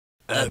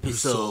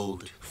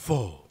Episode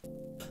 4.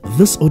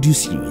 This audio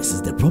series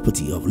is the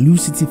property of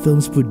LuuCiti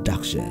Films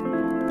Production.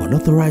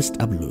 Unauthorized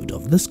upload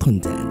of this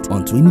content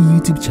onto any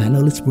YouTube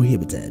channel is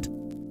prohibited.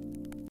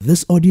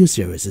 This audio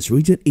series is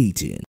rated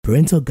 18.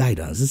 Parental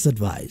guidance is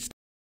advised.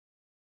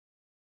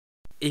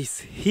 Is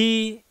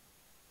he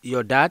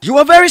your dad? You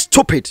are very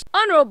stupid.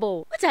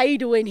 Honorable, what are you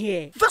doing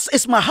here? This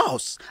is my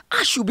house.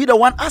 I should be the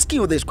one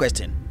asking you this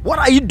question. What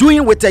are you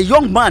doing with a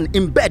young man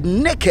in bed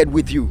naked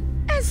with you?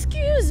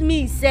 Excuse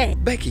me, sir.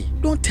 Becky,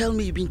 don't tell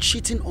me you've been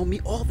cheating on me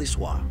all this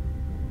while.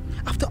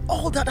 After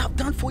all that I've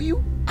done for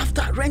you,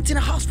 after renting a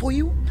house for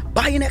you,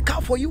 buying a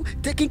car for you,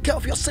 taking care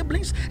of your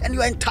siblings and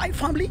your entire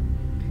family,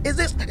 is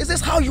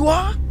this how you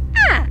are?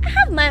 I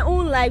have my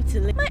own life to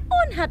live, my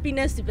own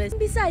happiness to pursue.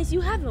 Besides, you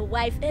have a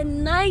wife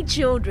and 9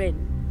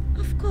 children.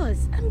 Of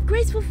course, I'm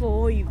grateful for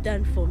all you've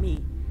done for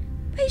me.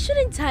 But you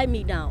shouldn't tie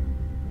me down.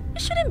 You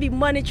shouldn't be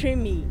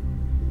monitoring me.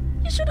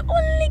 You should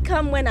only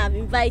come when I've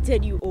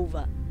invited you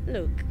over.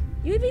 Look,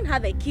 you even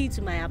have a key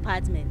to my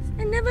apartment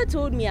and never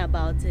told me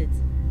about it.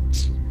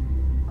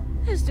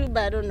 That's too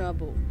bad,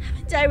 Honorable.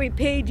 Haven't I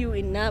repaid you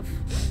enough?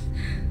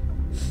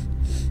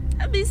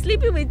 I've been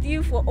sleeping with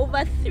you for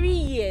over 3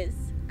 years.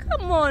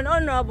 Come on,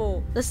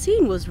 Honorable. The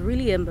scene was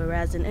really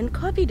embarrassing and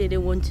Kobe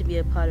didn't want to be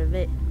a part of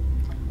it.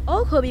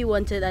 All Kobe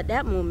wanted at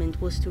that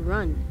moment was to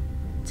run,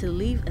 to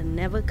leave and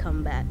never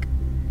come back.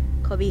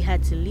 Kobe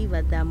had to leave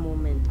at that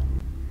moment.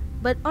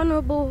 But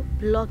Honorable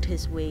blocked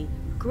his way,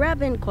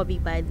 grabbing Kobe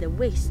by the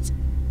waist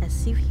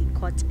as if he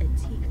caught a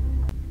thief.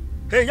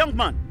 Hey, young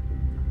man,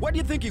 where do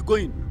you think you're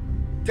going?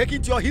 Take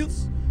it to your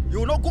heels? You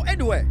will not go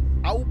anywhere.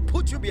 I will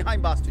put you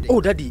behind bars today.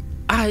 Oh, Daddy,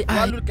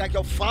 I look like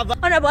your father.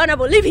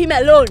 Honorable, leave him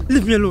alone.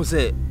 Leave me alone,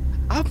 sir.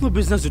 I have no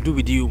business to do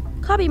with you.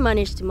 Kobe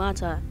managed to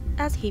mutter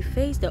as he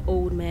faced the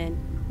old man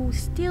who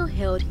still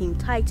held him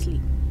tightly.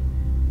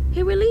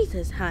 He released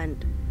his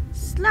hand,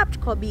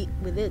 slapped Kobe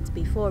with it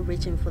before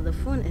reaching for the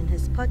phone in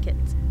his pocket.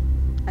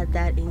 At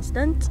that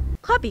instant,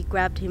 Kobe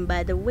grabbed him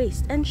by the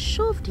waist and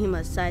shoved him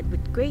aside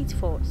with great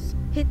force.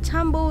 He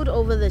tumbled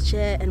over the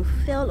chair and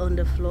fell on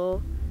the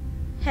floor,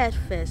 head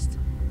first,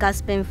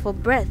 gasping for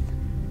breath,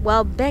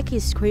 while Becky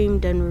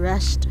screamed and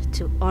rushed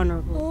to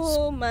Honorable.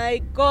 Oh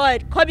my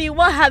God, Kobe,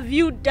 what have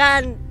you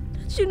done?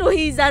 Don't you know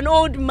he's an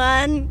old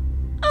man?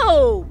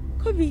 Oh,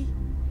 Kobe,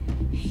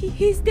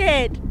 he's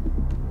dead.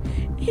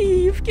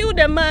 You've killed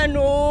a man,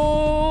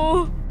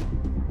 oh.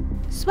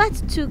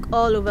 Sweat took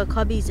all over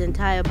Kobe's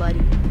entire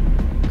body.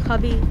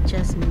 Kobe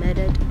just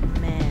murdered a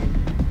man.